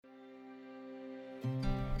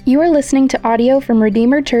You are listening to audio from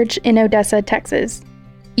Redeemer Church in Odessa, Texas.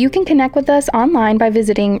 You can connect with us online by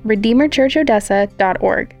visiting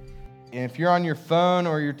redeemerchurchodessa.org. And if you're on your phone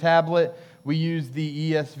or your tablet, we use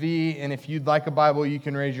the ESV, and if you'd like a Bible, you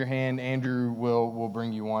can raise your hand. Andrew will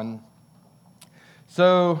bring you one.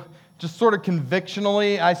 So, just sort of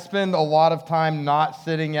convictionally, I spend a lot of time not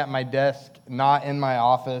sitting at my desk, not in my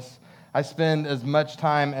office. I spend as much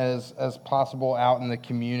time as possible out in the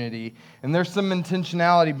community. And there's some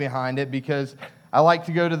intentionality behind it because I like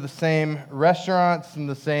to go to the same restaurants and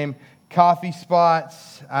the same coffee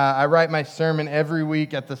spots. I write my sermon every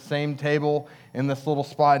week at the same table in this little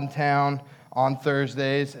spot in town on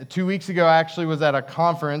Thursdays. 2 weeks ago, I actually was at a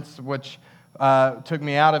conference, which took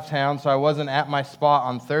me out of town, so I wasn't at my spot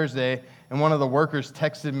on Thursday. And one of the workers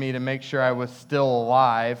texted me to make sure I was still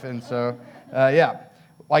alive. And so,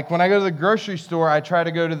 like when I go to the grocery store, I try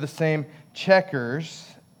to go to the same Checkers.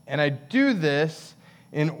 And I do this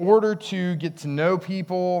in order to get to know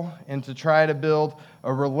people and to try to build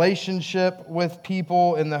a relationship with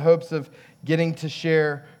people in the hopes of getting to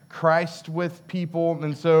share Christ with people.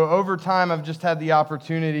 And so over time, I've just had the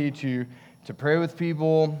opportunity to pray with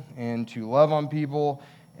people and to love on people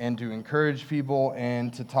and to encourage people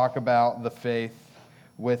and to talk about the faith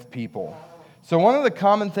with people. So one of the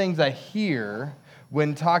common things I hear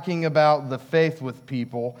when talking about the faith with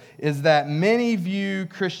people is that many view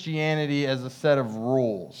Christianity as a set of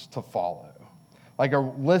rules to follow. Like a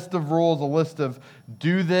list of rules, a list of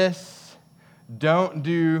do this, don't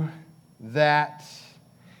do that.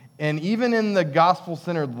 And even in the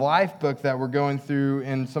Gospel-Centered Life book that we're going through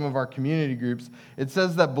in some of our community groups, it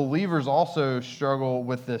says that believers also struggle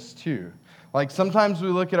with this too. Like sometimes we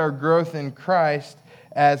look at our growth in Christ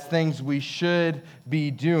as things we should be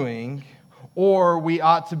doing, or we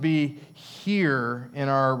ought to be here in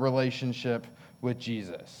our relationship with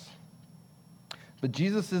Jesus. But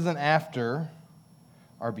Jesus isn't after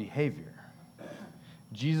our behavior.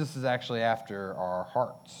 Jesus is actually after our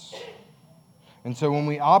hearts. And so when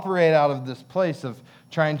we operate out of this place of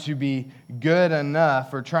trying to be good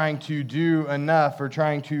enough or trying to do enough or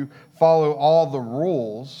trying to follow all the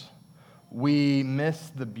rules, we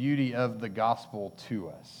miss the beauty of the gospel to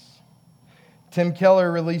us. Tim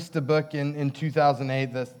Keller released a book in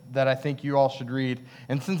 2008 that I think you all should read.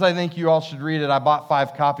 And since I think you all should read it, I bought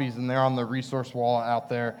 5 copies, and they're on the resource wall out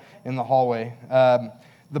there in the hallway.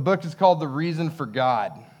 The book is called The Reason for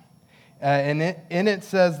God. And it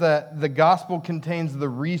says that the gospel contains the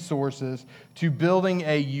resources to building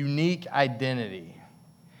a unique identity.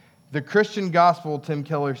 The Christian gospel, Tim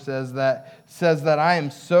Keller says that I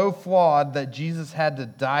am so flawed that Jesus had to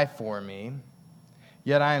die for me,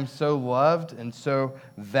 yet I am so loved and so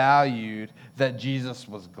valued that Jesus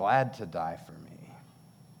was glad to die for me.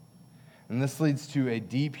 And this leads to a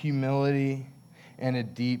deep humility and a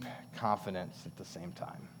deep confidence at the same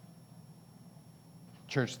time.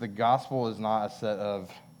 Church, the gospel is not a set of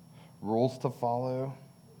rules to follow.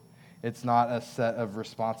 It's not a set of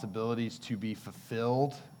responsibilities to be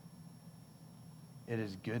fulfilled. It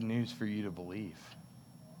is good news for you to believe.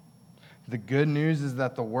 The good news is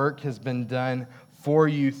that the work has been done for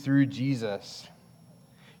you through Jesus.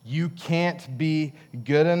 You can't be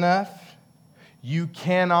good enough. You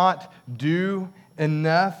cannot do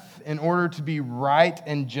enough in order to be right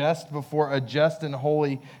and just before a just and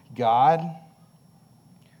holy God.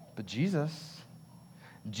 But Jesus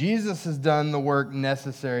has done the work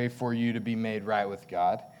necessary for you to be made right with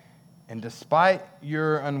God. And despite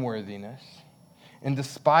your unworthiness, and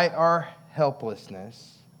despite our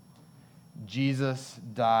helplessness, Jesus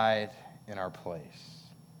died in our place.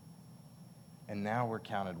 And now we're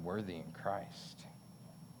counted worthy in Christ.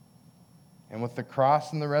 And with the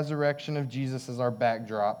cross and the resurrection of Jesus as our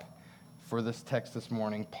backdrop for this text this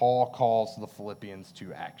morning, Paul calls the Philippians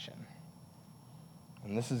to action.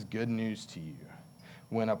 And this is good news to you.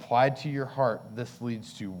 When applied to your heart, this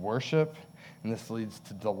leads to worship, and this leads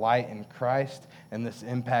to delight in Christ, and this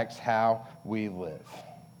impacts how we live.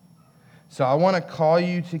 So I want to call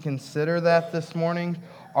you to consider that this morning.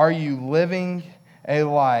 Are you living a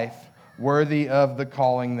life worthy of the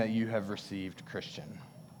calling that you have received, Christian?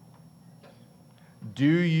 Do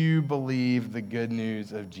you believe the good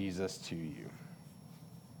news of Jesus to you?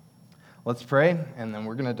 Let's pray, and then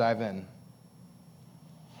we're going to dive in.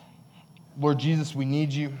 Lord Jesus, we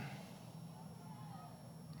need you.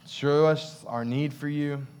 Show us our need for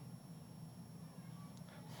you.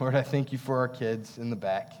 Lord, I thank you for our kids in the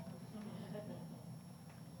back.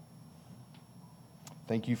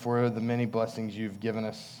 Thank you for the many blessings you've given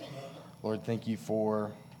us. Lord, thank you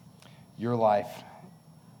for your life,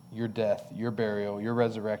 your death, your burial, your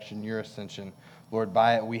resurrection, your ascension. Lord,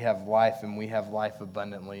 by it we have life, and we have life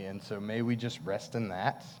abundantly. And so may we just rest in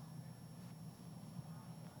that.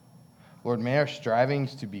 Lord, may our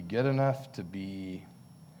strivings to be good enough to be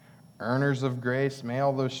earners of grace, may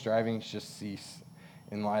all those strivings just cease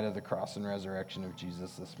in light of the cross and resurrection of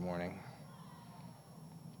Jesus this morning.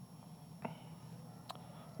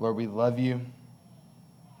 Lord, we love you.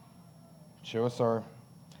 Show us our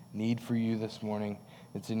need for you this morning.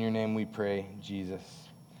 It's in your name we pray, Jesus.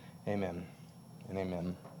 Amen and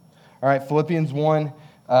amen. All right, Philippians 1.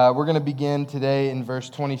 We're going to begin today in verse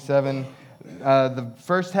 27. The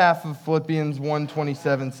first half of Philippians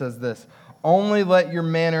 1:27 says this: "Only let your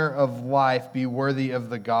manner of life be worthy of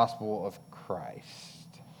the gospel of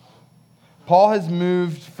Christ." Paul has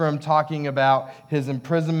moved from talking about his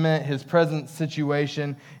imprisonment, his present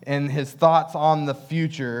situation, and his thoughts on the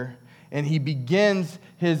future, and he begins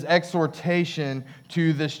his exhortation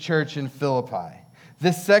to this church in Philippi.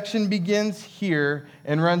 This section begins here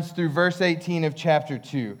and runs through verse 18 of chapter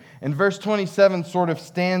 2. And verse 27 sort of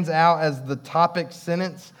stands out as the topic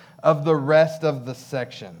sentence of the rest of the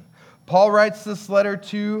section. Paul writes this letter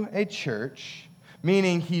to a church,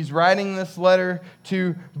 meaning he's writing this letter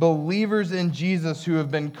to believers in Jesus who have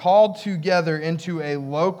been called together into a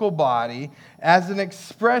local body as an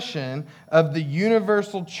expression of the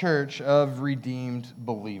universal church of redeemed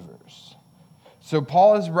believers. So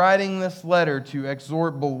Paul is writing this letter to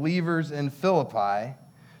exhort believers in Philippi,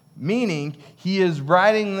 meaning he is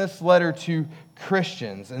writing this letter to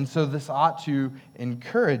Christians, and so this ought to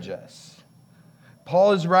encourage us.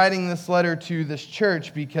 Paul is writing this letter to this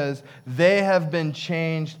church because they have been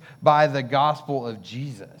changed by the gospel of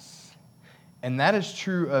Jesus. And that is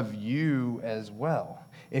true of you as well.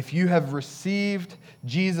 If you have received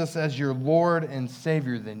Jesus as your Lord and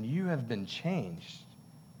Savior, then you have been changed.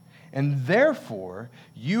 And therefore,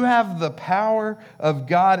 you have the power of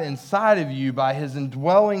God inside of you by His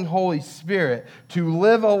indwelling Holy Spirit to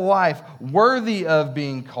live a life worthy of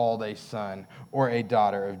being called a son or a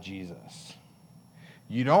daughter of Jesus.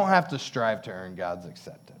 You don't have to strive to earn God's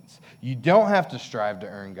acceptance. You don't have to strive to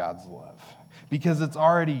earn God's love because it's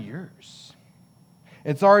already yours.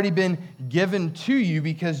 It's already been given to you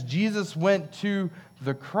because Jesus went to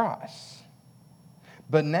the cross.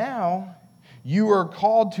 But now, you are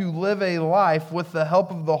called to live a life with the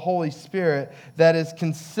help of the Holy Spirit that is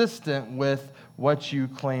consistent with what you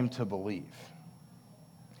claim to believe.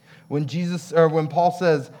 When Paul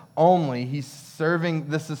says only, this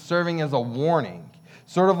is serving as a warning.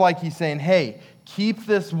 Sort of like he's saying, hey, keep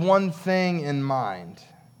this one thing in mind.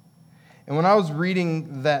 And when I was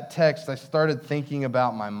reading that text, I started thinking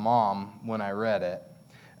about my mom when I read it.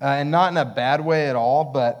 And not in a bad way at all,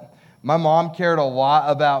 but my mom cared a lot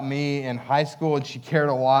about me in high school, and she cared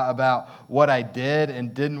a lot about what I did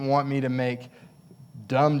and didn't want me to make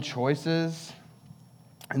dumb choices.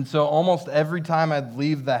 And so almost every time I'd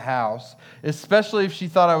leave the house, especially if she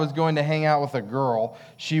thought I was going to hang out with a girl,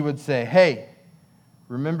 she would say, hey,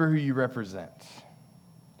 remember who you represent.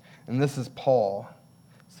 And this is Paul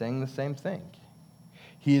saying the same thing.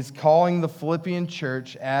 He is calling the Philippian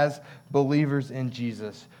church as believers in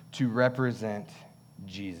Jesus to represent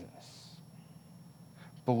Jesus.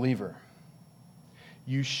 Believer,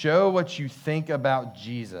 you show what you think about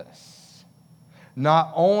Jesus,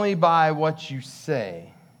 not only by what you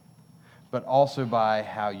say, but also by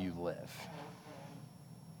how you live.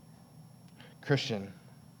 Christian,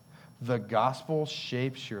 the gospel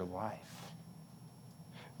shapes your life.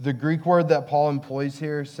 The Greek word that Paul employs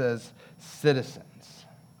here says citizens.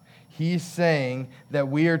 He's saying that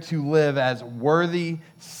we are to live as worthy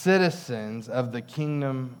citizens of the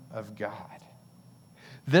kingdom of God.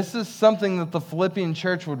 This is something that the Philippian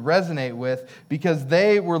church would resonate with because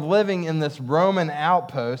they were living in this Roman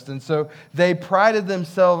outpost, and so they prided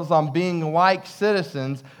themselves on being like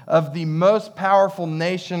citizens of the most powerful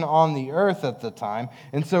nation on the earth at the time.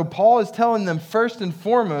 And so Paul is telling them first and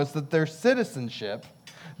foremost that their citizenship,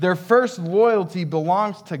 their first loyalty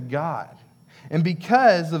belongs to God. And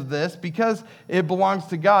because of this, because it belongs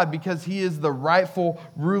to God, because He is the rightful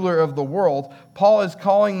ruler of the world, Paul is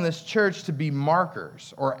calling this church to be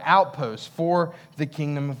markers or outposts for the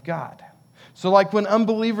kingdom of God. So like when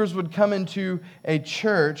unbelievers would come into a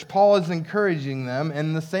church, Paul is encouraging them,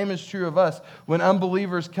 and the same is true of us. When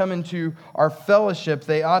unbelievers come into our fellowship,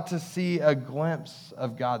 they ought to see a glimpse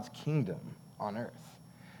of God's kingdom on earth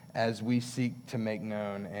as we seek to make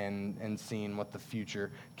known and seen what the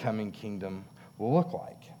future coming kingdom will look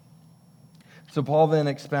like. So Paul then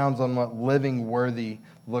expounds on what living worthy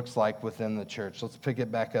looks like within the church. Let's pick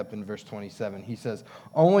it back up in verse 27. He says,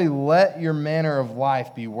 only let your manner of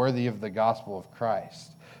life be worthy of the gospel of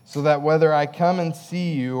Christ, so that whether I come and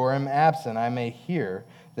see you or am absent, I may hear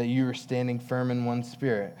that you are standing firm in one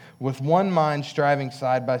spirit, with one mind striving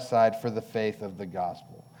side by side for the faith of the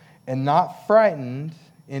gospel, and not frightened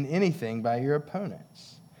in anything by your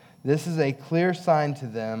opponents. This is a clear sign to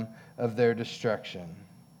them of their destruction,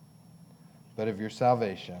 but of your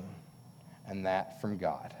salvation, and that from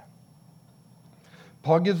God.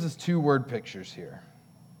 Paul gives us two word pictures here.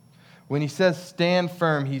 When he says stand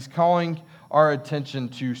firm, he's calling our attention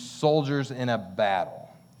to soldiers in a battle.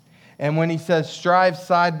 And when he says strive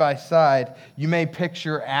side by side, you may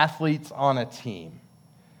picture athletes on a team.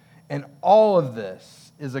 And all of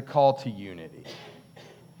this is a call to unity.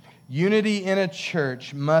 Unity in a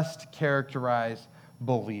church must characterize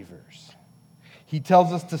believers. He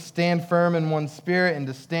tells us to stand firm in one spirit and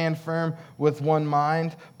to stand firm with one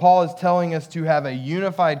mind. Paul is telling us to have a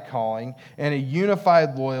unified calling and a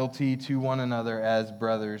unified loyalty to one another as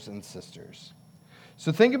brothers and sisters.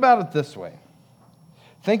 So think about it this way.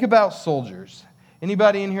 Think about soldiers.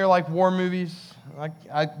 Anybody in here like war movies?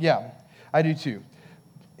 Yeah, I do too.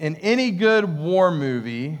 In any good war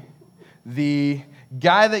movie, the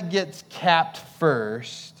guy that gets capped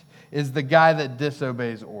first is the guy that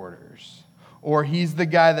disobeys orders. Or he's the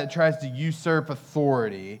guy that tries to usurp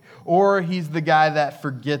authority. Or he's the guy that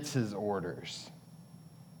forgets his orders.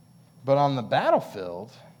 But on the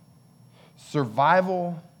battlefield,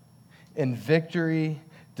 survival and victory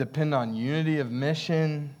depend on unity of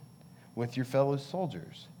mission with your fellow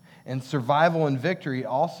soldiers. And survival and victory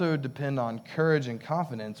also depend on courage and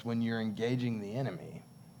confidence when you're engaging the enemy.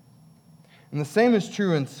 And the same is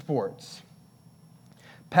true in sports.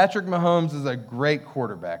 Patrick Mahomes is a great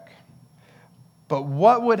quarterback. But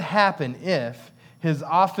what would happen if his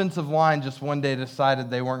offensive line just one day decided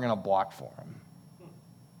they weren't going to block for him?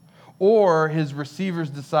 Or his receivers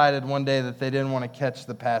decided one day that they didn't want to catch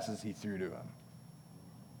the passes he threw to him?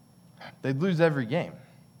 They'd lose every game.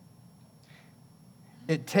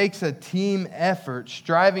 It takes a team effort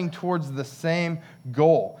striving towards the same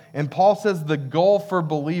goal. And Paul says the goal for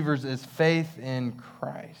believers is faith in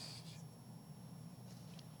Christ.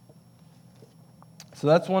 So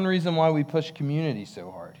that's one reason why we push community so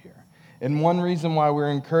hard here. And one reason why we're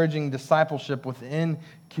encouraging discipleship within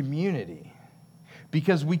community.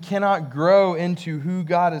 Because we cannot grow into who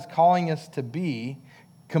God is calling us to be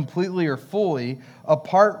completely or fully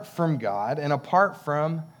apart from God and apart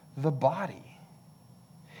from the body.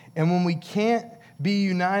 And when we can't be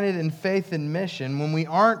united in faith and mission, when we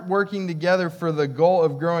aren't working together for the goal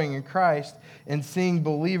of growing in Christ and seeing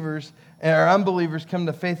believers or unbelievers come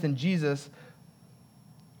to faith in Jesus,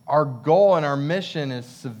 our goal and our mission is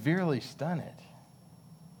severely stunted.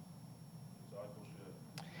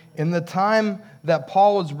 In the time that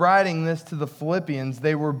Paul was writing this to the Philippians,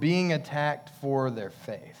 they were being attacked for their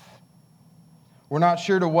faith. We're not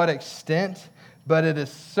sure to what extent, but it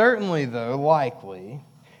is certainly, though, likely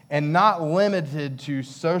and not limited to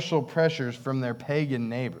social pressures from their pagan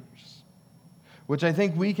neighbors, which I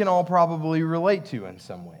think we can all probably relate to in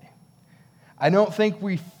some way. I don't think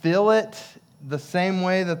we feel it the same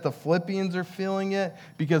way that the Philippians are feeling it,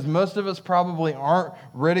 because most of us probably aren't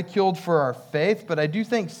ridiculed for our faith, but I do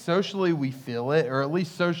think socially we feel it, or at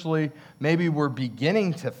least socially maybe we're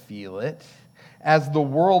beginning to feel it, as the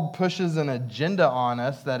world pushes an agenda on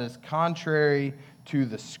us that is contrary to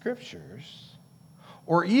the Scriptures.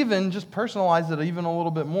 Or even, just personalize it even a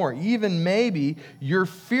little bit more, even maybe you're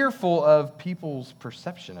fearful of people's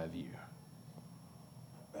perception of you.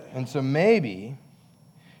 And so maybe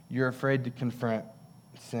you're afraid to confront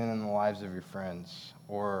sin in the lives of your friends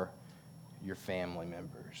or your family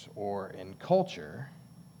members or in culture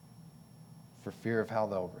for fear of how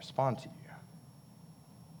they'll respond to you.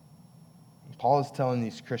 And Paul is telling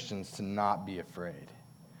these Christians to not be afraid.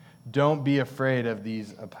 Don't be afraid of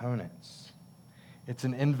these opponents. It's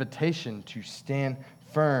an invitation to stand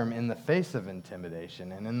firm in the face of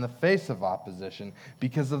intimidation and in the face of opposition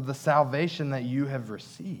because of the salvation that you have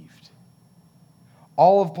received.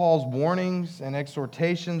 All of Paul's warnings and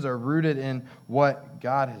exhortations are rooted in what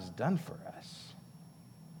God has done for us.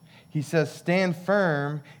 He says, stand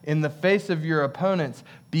firm in the face of your opponents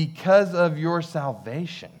because of your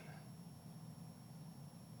salvation.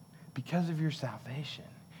 Because of your salvation,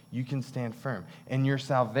 you can stand firm. And your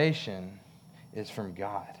salvation is from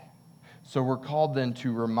God. So we're called then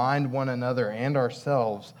to remind one another and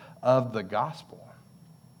ourselves of the gospel.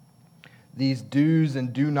 These do's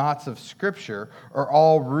and do nots of Scripture are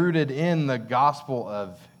all rooted in the gospel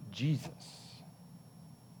of Jesus.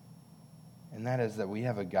 And that is that we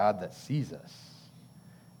have a God that sees us.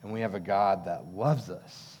 And we have a God that loves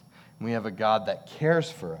us. And we have a God that cares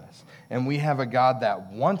for us. And we have a God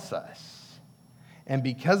that wants us. And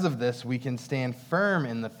because of this, we can stand firm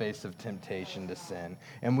in the face of temptation to sin.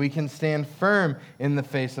 And we can stand firm in the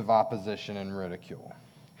face of opposition and ridicule.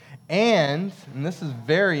 And this is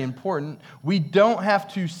very important, we don't have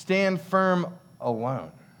to stand firm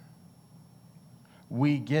alone.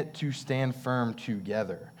 We get to stand firm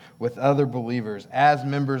together with other believers as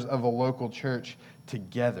members of a local church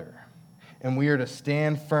together. And we are to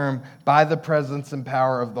stand firm by the presence and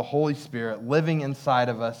power of the Holy Spirit living inside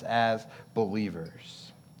of us as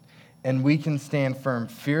believers. And we can stand firm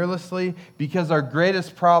fearlessly because our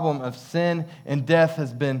greatest problem of sin and death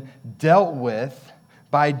has been dealt with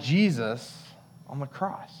by Jesus on the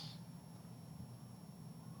cross.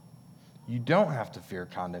 You don't have to fear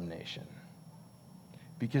condemnation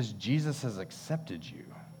because Jesus has accepted you.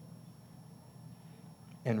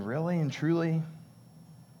 And really and truly,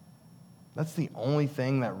 that's the only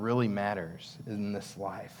thing that really matters in this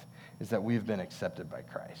life, is that we've been accepted by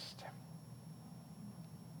Christ.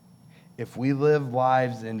 If we live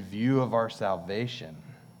lives in view of our salvation,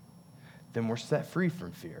 then we're set free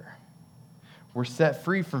from fear. We're set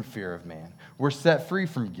free from fear of man. We're set free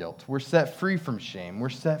from guilt. We're set free from shame. We're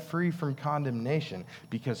set free from condemnation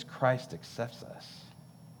because Christ accepts us.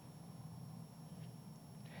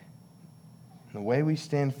 And the way we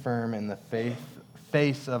stand firm in the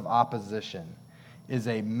face of opposition is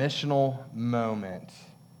a missional moment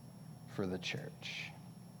for the church.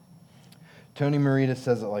 Tony Merida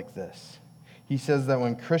says it like this. He says that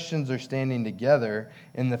when Christians are standing together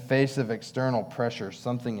in the face of external pressure,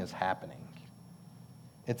 something is happening.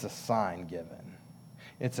 It's a sign given.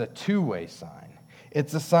 It's a two-way sign.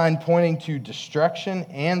 It's a sign pointing to destruction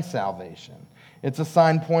and salvation. It's a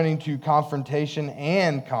sign pointing to confrontation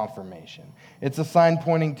and confirmation. It's a sign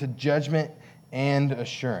pointing to judgment and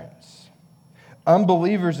assurance.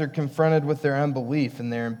 Unbelievers are confronted with their unbelief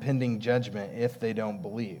and their impending judgment if they don't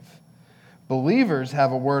believe. Believers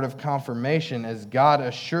have a word of confirmation as God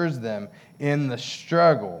assures them in the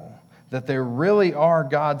struggle that they really are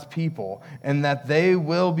God's people and that they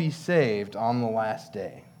will be saved on the last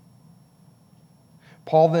day.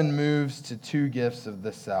 Paul then moves to two gifts of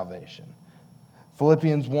this salvation.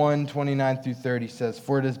 Philippians 1:29-30 says,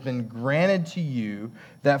 "For it has been granted to you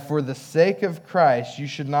that for the sake of Christ you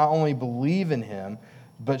should not only believe in him,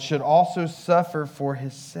 but should also suffer for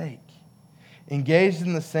his sake. Engaged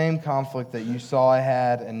in the same conflict that you saw I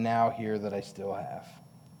had and now hear that I still have."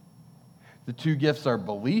 The two gifts are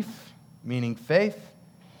belief, meaning faith,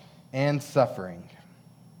 and suffering.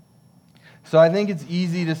 So I think it's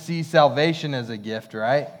easy to see salvation as a gift,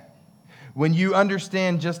 right? When you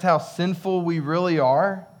understand just how sinful we really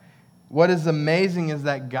are, what is amazing is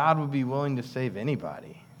that God would be willing to save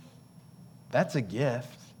anybody. That's a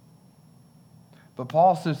gift. But Paul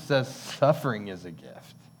also says suffering is a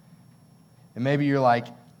gift. And maybe you're like,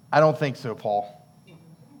 I don't think so, Paul.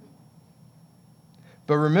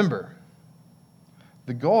 But remember,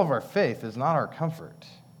 the goal of our faith is not our comfort.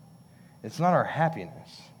 It's not our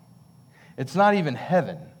happiness. It's not even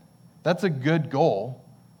heaven. That's a good goal.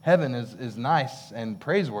 Heaven is nice and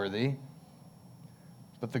praiseworthy.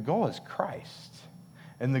 But the goal is Christ.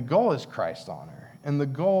 And the goal is Christ's honor. And the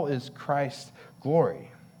goal is Christ's glory.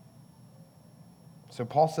 So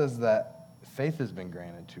Paul says that faith has been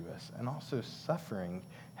granted to us, and also suffering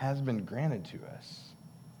has been granted to us.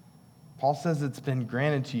 Paul says it's been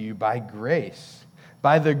granted to you by grace,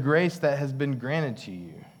 by the grace that has been granted to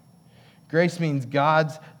you. Grace means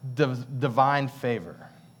God's divine favor,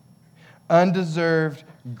 undeserved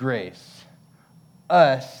grace,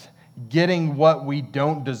 us getting what we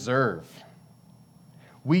don't deserve.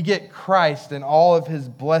 We get Christ and all of his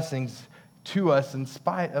blessings to us in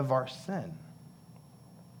spite of our sin.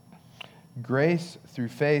 Grace through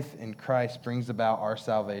faith in Christ brings about our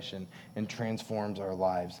salvation and transforms our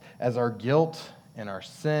lives. As our guilt and our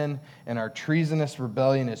sin and our treasonous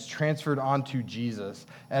rebellion is transferred onto Jesus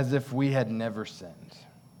as if we had never sinned.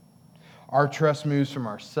 Our trust moves from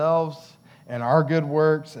ourselves and our good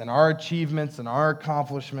works and our achievements and our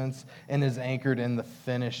accomplishments and is anchored in the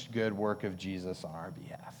finished good work of Jesus on our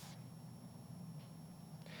behalf.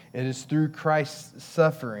 It is through Christ's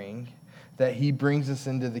suffering that he brings us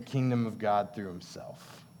into the kingdom of God through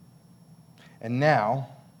himself. And now,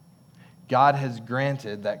 God has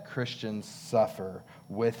granted that Christians suffer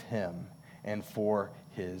with him and for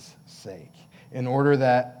his sake, in order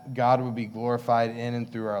that God would be glorified in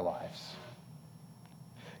and through our lives.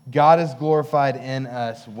 God is glorified in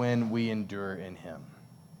us when we endure in him.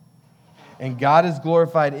 And God is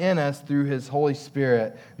glorified in us through his Holy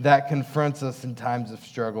Spirit that confronts us in times of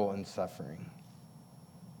struggle and suffering.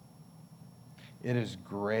 It is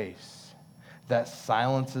grace that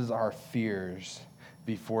silences our fears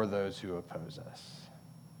before those who oppose us.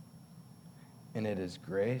 And it is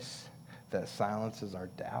grace that silences our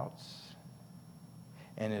doubts.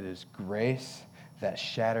 And it is grace that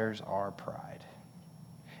shatters our pride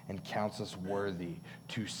and counts us worthy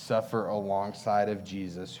to suffer alongside of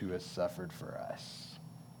Jesus who has suffered for us.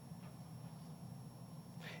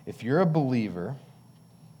 If you're a believer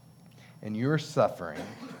and you're suffering,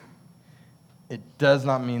 it does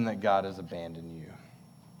not mean that God has abandoned you.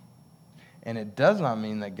 And it does not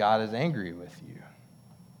mean that God is angry with you.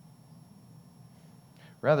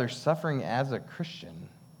 Rather, suffering as a Christian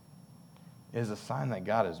is a sign that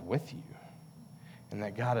God is with you and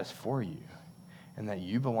that God is for you and that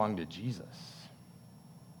you belong to Jesus.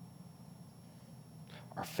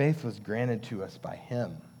 Our faith was granted to us by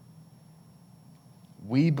Him.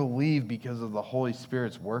 We believe because of the Holy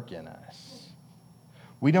Spirit's work in us.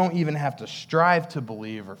 We don't even have to strive to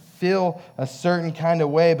believe or feel a certain kind of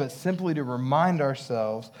way, but simply to remind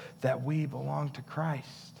ourselves that we belong to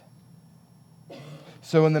Christ.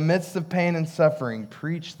 So in the midst of pain and suffering,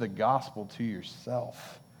 preach the gospel to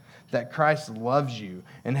yourself, that Christ loves you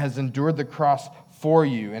and has endured the cross for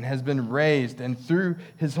you and has been raised, and through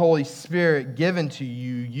His Holy Spirit given to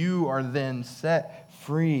you, you are then set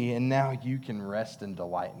free, and now you can rest and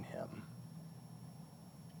delight in Him.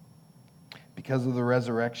 Because of the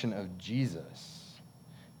resurrection of Jesus,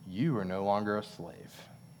 you are no longer a slave,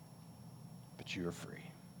 but you are free.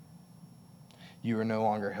 You are no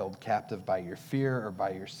longer held captive by your fear or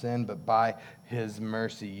by your sin, but by His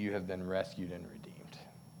mercy you have been rescued and redeemed.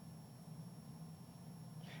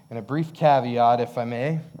 And a brief caveat, if I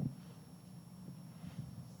may.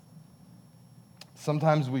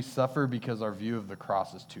 Sometimes we suffer because our view of the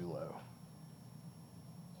cross is too low.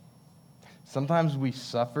 Sometimes we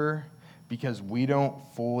suffer because we don't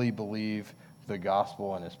fully believe the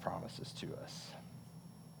gospel and His promises to us.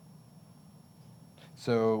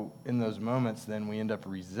 So in those moments, then we end up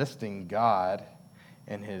resisting God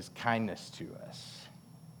and His kindness to us.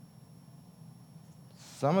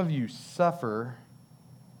 Some of you suffer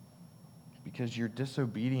because you're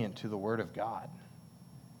disobedient to the Word of God.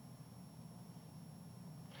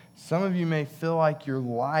 Some of you may feel like your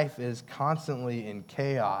life is constantly in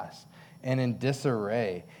chaos and in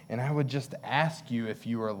disarray. And I would just ask you if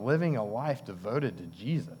you are living a life devoted to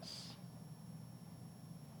Jesus.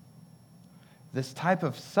 This type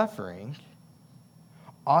of suffering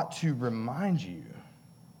ought to remind you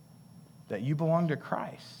that you belong to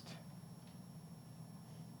Christ.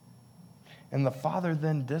 And the Father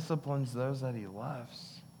then disciplines those that He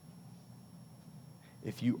loves.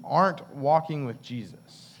 If you aren't walking with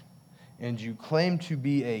Jesus and you claim to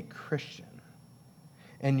be a Christian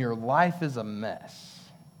and your life is a mess,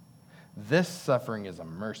 this suffering is a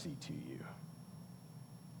mercy to you.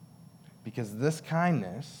 Because this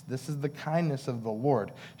is the kindness of the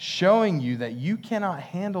Lord, showing you that you cannot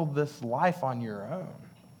handle this life on your own.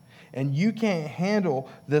 And you can't handle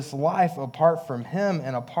this life apart from Him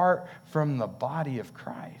and apart from the body of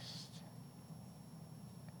Christ.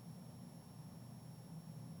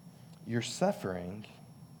 Your suffering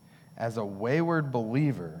as a wayward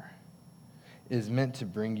believer is meant to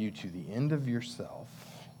bring you to the end of yourself,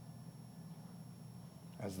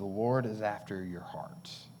 as the Lord is after your heart,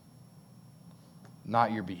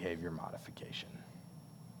 not your behavior modification.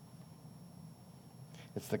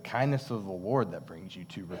 It's the kindness of the Lord that brings you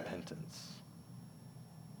to repentance.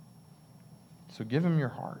 So give Him your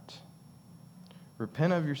heart.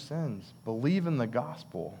 Repent of your sins. Believe in the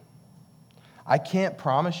gospel. I can't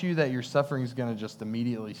promise you that your suffering is going to just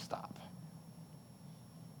immediately stop.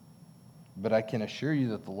 But I can assure you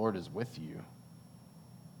that the Lord is with you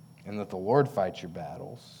and that the Lord fights your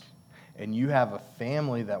battles. And you have a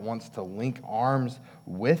family that wants to link arms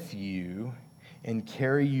with you and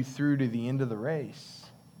carry you through to the end of the race.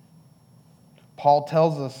 Paul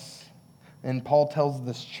tells us, and Paul tells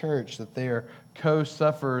this church, that they are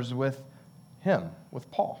co-sufferers with him, with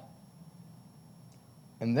Paul.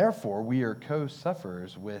 And therefore, we are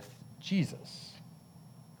co-sufferers with Jesus.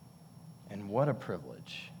 And what a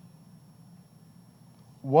privilege.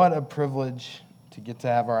 What a privilege to get to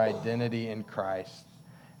have our identity in Christ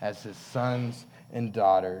as His sons and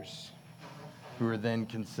daughters, who are then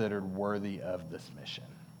considered worthy of this mission.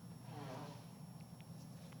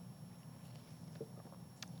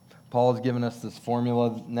 Paul has given us this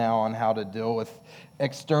formula now on how to deal with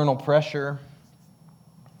external pressure,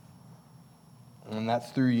 and that's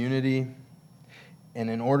through unity. And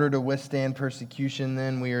in order to withstand persecution,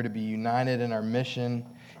 then, we are to be united in our mission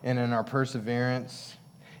and in our perseverance,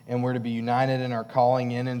 and we're to be united in our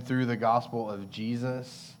calling in and through the gospel of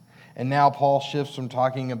Jesus. And now Paul shifts from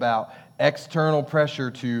talking about external pressure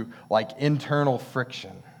to like internal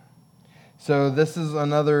friction. So this is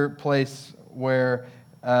another place where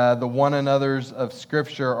the one another's of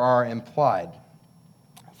Scripture are implied.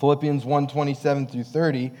 Philippians 1:27 through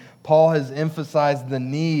 30, Paul has emphasized the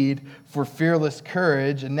need for fearless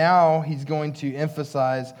courage, and now he's going to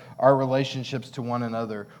emphasize our relationships to one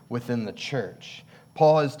another within the church.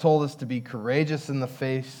 Paul has told us to be courageous in the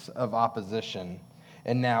face of opposition,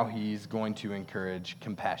 and now he's going to encourage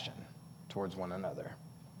compassion towards one another.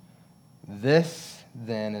 This,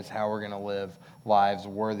 then, is how we're going to live lives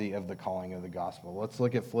worthy of the calling of the gospel. Let's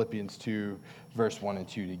look at Philippians 2, verse 1 and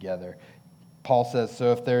 2 together. Paul says,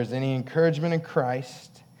 "So if there is any encouragement in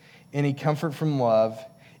Christ, any comfort from love,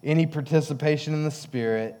 any participation in the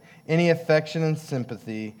Spirit, any affection and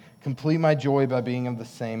sympathy, complete my joy by being of the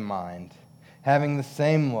same mind, having the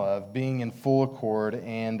same love, being in full accord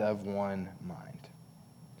and of one mind."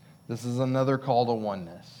 This is another call to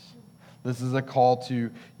oneness. This is a call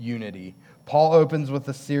to unity. Paul opens with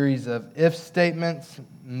a series of if statements,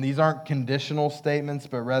 and these aren't conditional statements,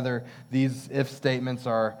 but rather these if statements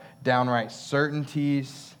are downright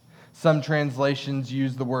certainties. Some translations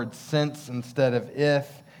use the word since instead of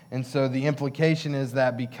if, and so the implication is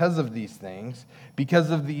that because of these things, because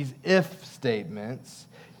of these if statements,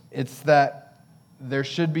 it's that there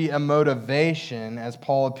should be a motivation as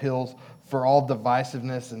Paul appeals for all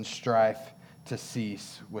divisiveness and strife to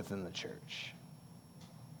cease within the church.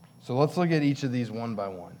 So let's look at each of these one by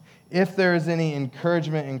one. If there is any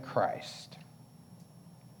encouragement in Christ,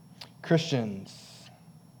 Christians,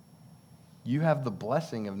 you have the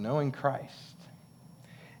blessing of knowing Christ.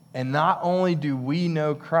 And not only do we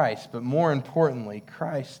know Christ, but more importantly,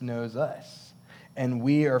 Christ knows us, and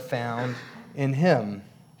we are found in Him.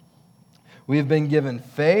 We have been given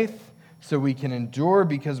faith so we can endure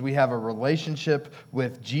because we have a relationship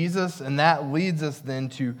with Jesus, and that leads us then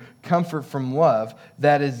to comfort from love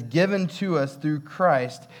that is given to us through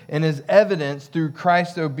Christ and is evidenced through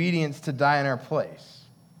Christ's obedience to die in our place.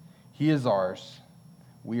 He is ours.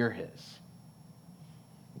 We are His.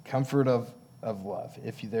 Comfort of love.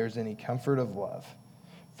 If there's any comfort of love.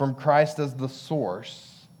 From Christ as the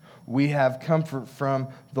source, we have comfort from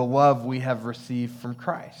the love we have received from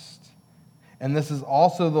Christ. And this is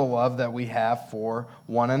also the love that we have for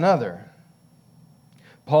one another.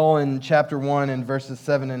 Paul in chapter 1 in verses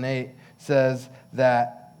 7 and 8 says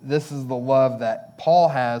that this is the love that Paul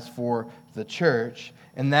has for the church,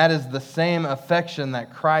 and that is the same affection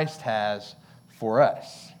that Christ has for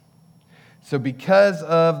us. So because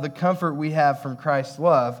of the comfort we have from Christ's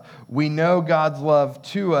love, we know God's love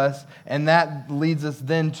to us, and that leads us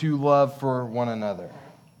then to love for one another.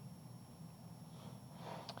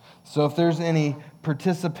 So if there's any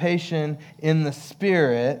participation in the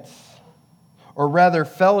Spirit, or rather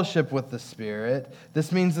fellowship with the Spirit,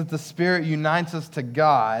 this means that the Spirit unites us to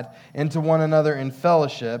God and to one another in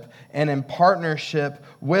fellowship and in partnership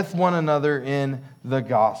with one another in the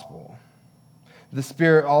gospel. The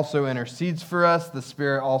Spirit also intercedes for us. The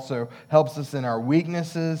Spirit also helps us in our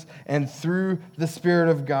weaknesses. And through the Spirit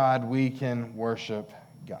of God, we can worship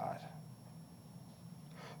God.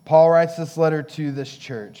 Paul writes this letter to this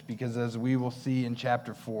church because, as we will see in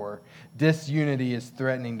chapter 4, disunity is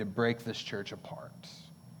threatening to break this church apart.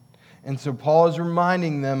 And so Paul is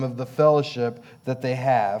reminding them of the fellowship that they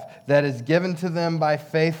have that is given to them by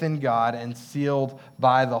faith in God and sealed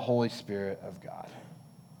by the Holy Spirit of God.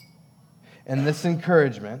 And this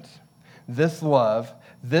encouragement, this love,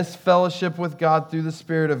 this fellowship with God through the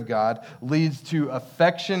Spirit of God leads to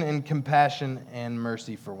affection and compassion and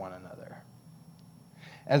mercy for one another.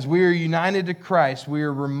 As we are united to Christ, we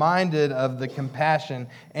are reminded of the compassion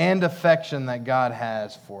and affection that God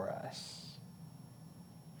has for us.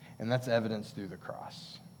 And that's evidenced through the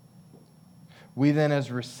cross. We then,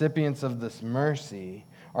 as recipients of this mercy,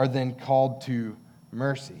 are then called to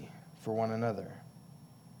mercy for one another.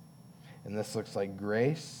 And this looks like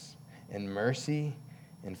grace and mercy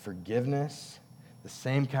and forgiveness, the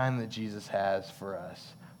same kind that Jesus has for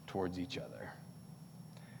us towards each other.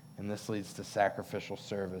 And this leads to sacrificial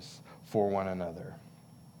service for one another.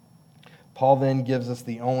 Paul then gives us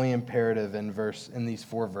the only imperative in these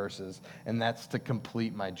 4 verses, and that's to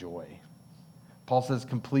complete my joy. Paul says,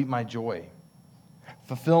 complete my joy.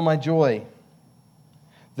 Fulfill my joy.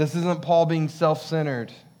 This isn't Paul being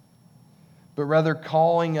self-centered, but rather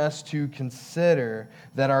calling us to consider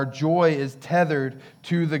that our joy is tethered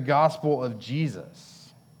to the gospel of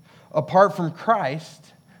Jesus. Apart from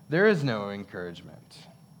Christ, there is no encouragement.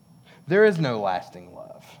 There is no lasting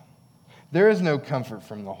love. There is no comfort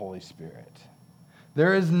from the Holy Spirit.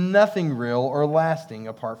 There is nothing real or lasting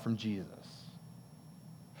apart from Jesus.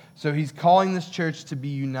 So he's calling this church to be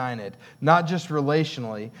united, not just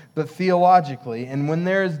relationally, but theologically. And when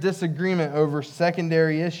there is disagreement over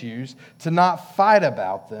secondary issues, to not fight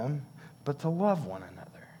about them, but to love one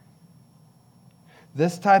another.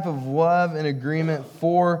 This type of love and agreement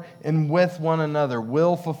for and with one another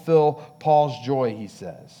will fulfill Paul's joy, he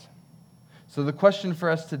says. So the question for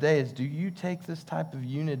us today is, do you take this type of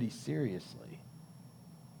unity seriously?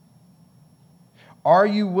 Are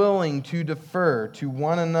you willing to defer to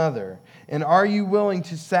one another? And are you willing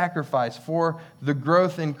to sacrifice for the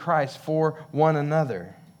growth in Christ for one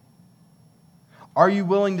another? Are you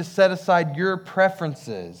willing to set aside your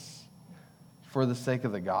preferences for the sake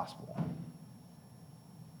of the gospel?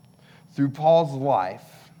 Through Paul's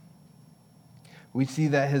life, we see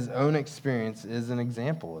that his own experience is an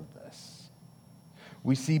example of this.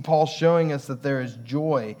 We see Paul showing us that there is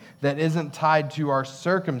joy that isn't tied to our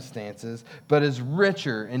circumstances, but is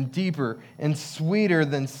richer and deeper and sweeter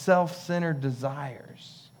than self-centered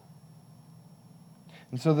desires.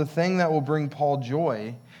 And so the thing that will bring Paul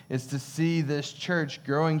joy is to see this church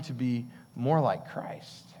growing to be more like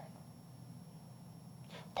Christ.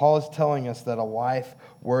 Paul is telling us that a life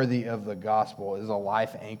worthy of the gospel is a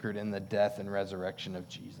life anchored in the death and resurrection of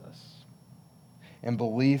Jesus. And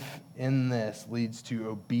belief in this leads to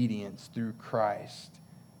obedience through Christ,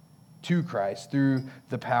 to Christ, through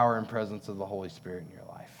the power and presence of the Holy Spirit in your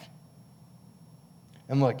life.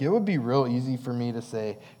 And look, it would be real easy for me to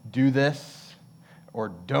say, do this or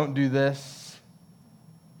don't do this,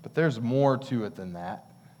 but there's more to it than that.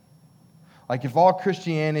 Like if all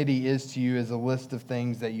Christianity is to you is a list of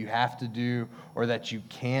things that you have to do or that you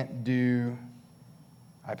can't do,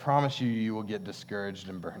 I promise you, you will get discouraged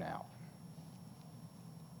and burn out.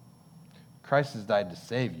 Christ has died to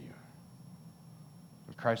save you.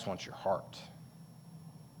 And Christ wants your heart.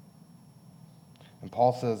 And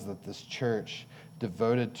Paul says that this church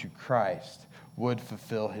devoted to Christ would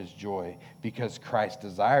fulfill his joy because Christ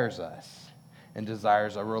desires us and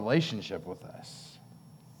desires a relationship with us.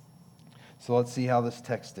 So let's see how this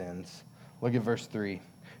text ends. Look at verse 3.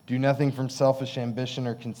 Do nothing from selfish ambition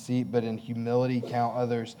or conceit, but in humility count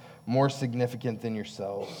others more significant than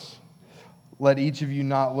yourselves. Let each of you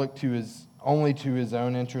not look only to his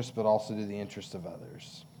own interest, but also to the interest of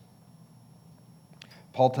others.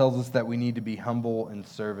 Paul tells us that we need to be humble in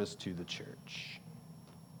service to the church.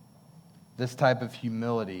 This type of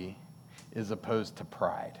humility is opposed to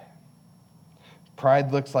pride.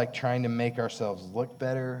 Pride looks like trying to make ourselves look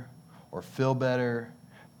better or feel better.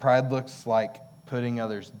 Pride looks like putting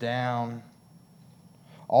others down.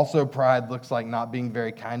 Also, pride looks like not being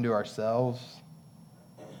very kind to ourselves.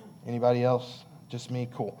 Anybody else? Just me?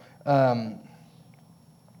 Cool.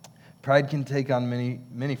 Pride can take on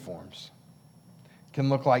many forms. It can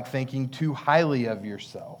look like thinking too highly of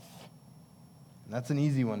yourself. And that's an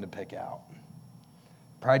easy one to pick out.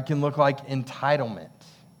 Pride can look like entitlement.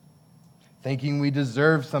 Thinking we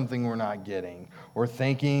deserve something we're not getting, or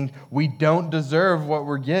thinking we don't deserve what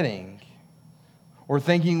we're getting, or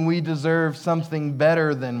thinking we deserve something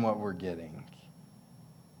better than what we're getting.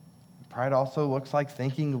 Pride also looks like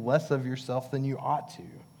thinking less of yourself than you ought to.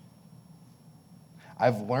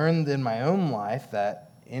 I've learned in my own life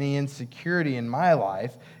that any insecurity in my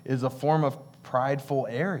life is a form of prideful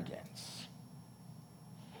arrogance.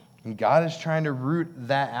 And God is trying to root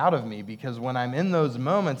that out of me because when I'm in those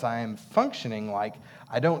moments, I am functioning like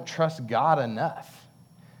I don't trust God enough.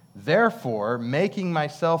 Therefore, making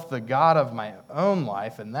myself the God of my own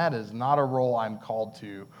life, and that is not a role I'm called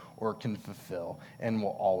to or can fulfill and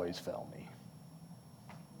will always fail me.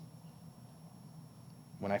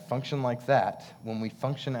 When I function like that, when we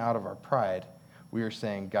function out of our pride, we are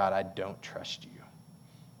saying, God, I don't trust you.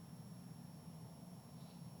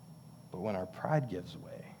 But when our pride gives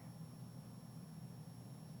way,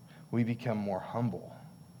 we become more humble.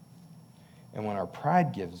 And when our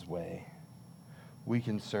pride gives way, we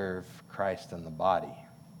can serve Christ in the body.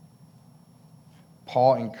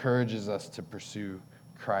 Paul encourages us to pursue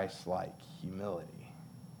Christ-like humility.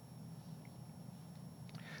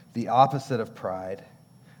 The opposite of pride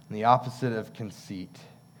and the opposite of conceit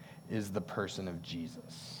is the person of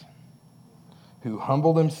Jesus, who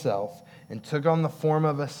humbled himself and took on the form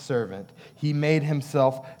of a servant. He made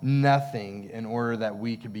himself nothing in order that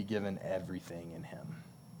we could be given everything in him.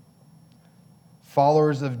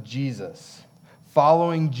 Followers of Jesus,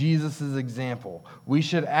 following Jesus' example, we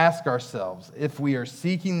should ask ourselves if we are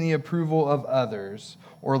seeking the approval of others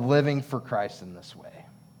or living for Christ in this way.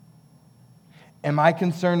 Am I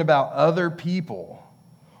concerned about other people,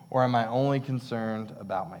 or am I only concerned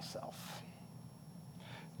about myself?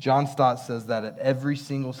 John Stott says that at every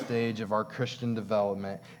single stage of our Christian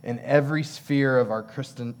development, in every sphere of our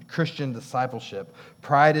Christian discipleship,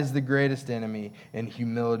 pride is the greatest enemy and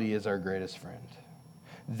humility is our greatest friend.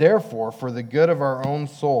 Therefore, for the good of our own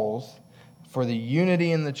souls, for the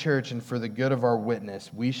unity in the church, and for the good of our witness,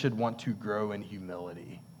 we should want to grow in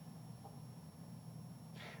humility.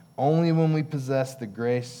 Only when we possess the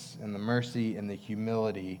grace and the mercy and the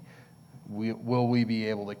humility will we be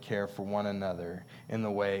able to care for one another in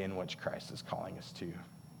the way in which Christ is calling us to.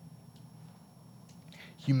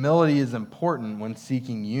 Humility is important when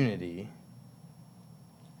seeking unity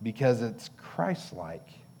because it's Christ-like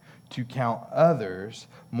to count others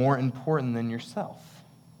more important than yourself.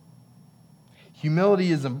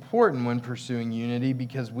 Humility is important when pursuing unity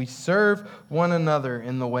because we serve one another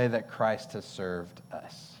in the way that Christ has served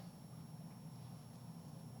us.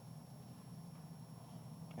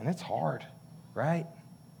 And it's hard, right?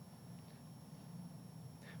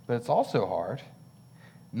 But it's also hard,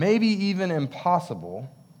 maybe even impossible.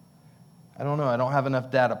 I don't know, I don't have enough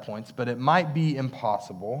data points, but it might be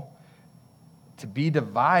impossible to be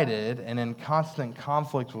divided and in constant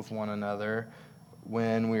conflict with one another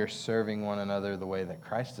when we are serving one another the way that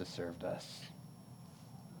Christ has served us.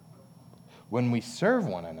 When we serve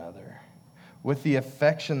one another with the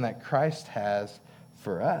affection that Christ has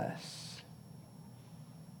for us.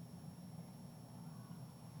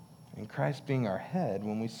 And Christ being our head,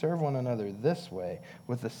 when we serve one another this way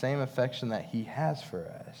with the same affection that he has for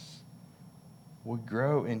us, we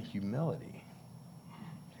grow in humility.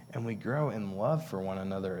 And we grow in love for one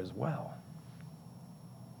another as well.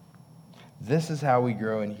 This is how we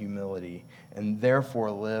grow in humility and therefore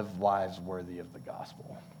live lives worthy of the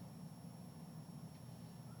gospel.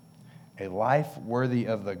 A life worthy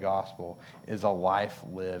of the gospel is a life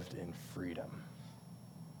lived in freedom.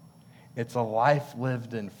 It's a life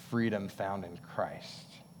lived in freedom found in Christ.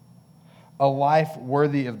 A life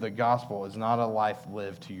worthy of the gospel is not a life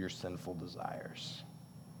lived to your sinful desires.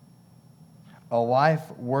 A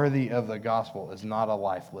life worthy of the gospel is not a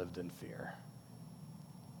life lived in fear.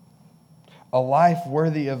 A life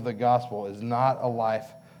worthy of the gospel is not a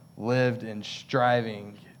life lived in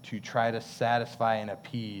striving to try to satisfy and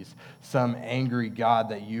appease some angry God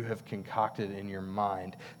that you have concocted in your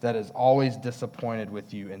mind that is always disappointed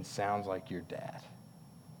with you and sounds like your dad.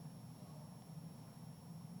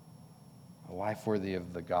 A life worthy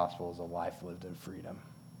of the gospel is a life lived in freedom.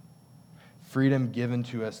 Freedom given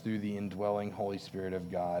to us through the indwelling Holy Spirit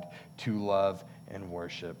of God to love and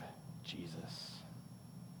worship Jesus.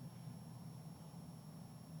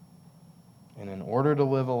 And in order to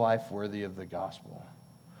live a life worthy of the gospel,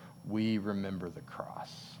 we remember the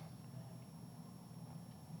cross.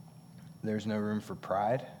 There's no room for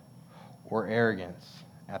pride or arrogance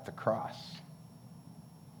at the cross.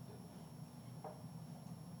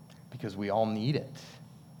 Because we all need it.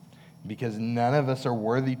 Because none of us are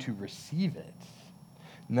worthy to receive it.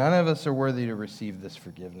 None of us are worthy to receive this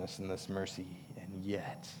forgiveness and this mercy. And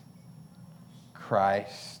yet,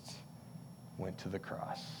 Christ went to the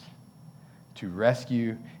cross to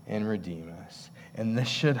rescue and redeem us. And this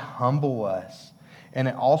should humble us. And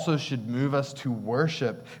it also should move us to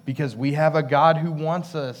worship because we have a God who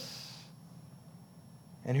wants us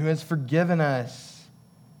and who has forgiven us.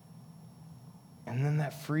 And then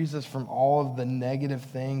that frees us from all of the negative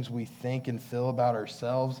things we think and feel about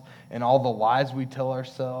ourselves and all the lies we tell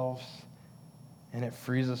ourselves. And it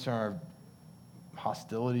frees us from our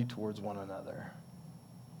hostility towards one another.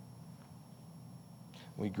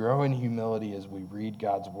 We grow in humility as we read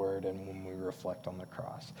God's word and when we reflect on the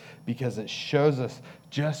cross because it shows us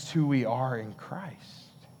just who we are in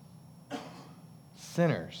Christ.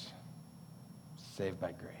 Sinners saved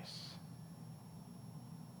by grace.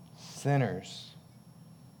 Sinners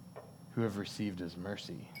who have received his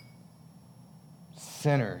mercy.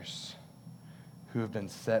 Sinners who have been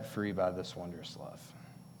set free by this wondrous love.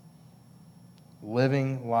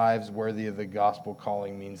 Living lives worthy of the gospel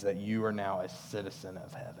calling means that you are now a citizen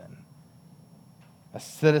of heaven, a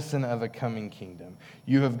citizen of a coming kingdom.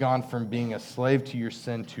 You have gone from being a slave to your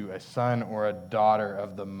sin to a son or a daughter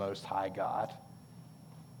of the Most High God.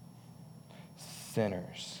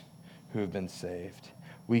 Sinners who have been saved.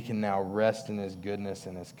 We can now rest in his goodness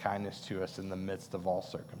and his kindness to us in the midst of all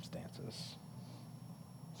circumstances.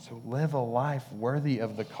 So live a life worthy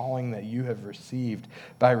of the calling that you have received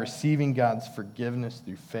by receiving God's forgiveness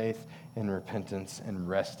through faith and repentance and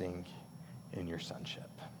resting in your sonship.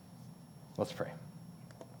 Let's pray.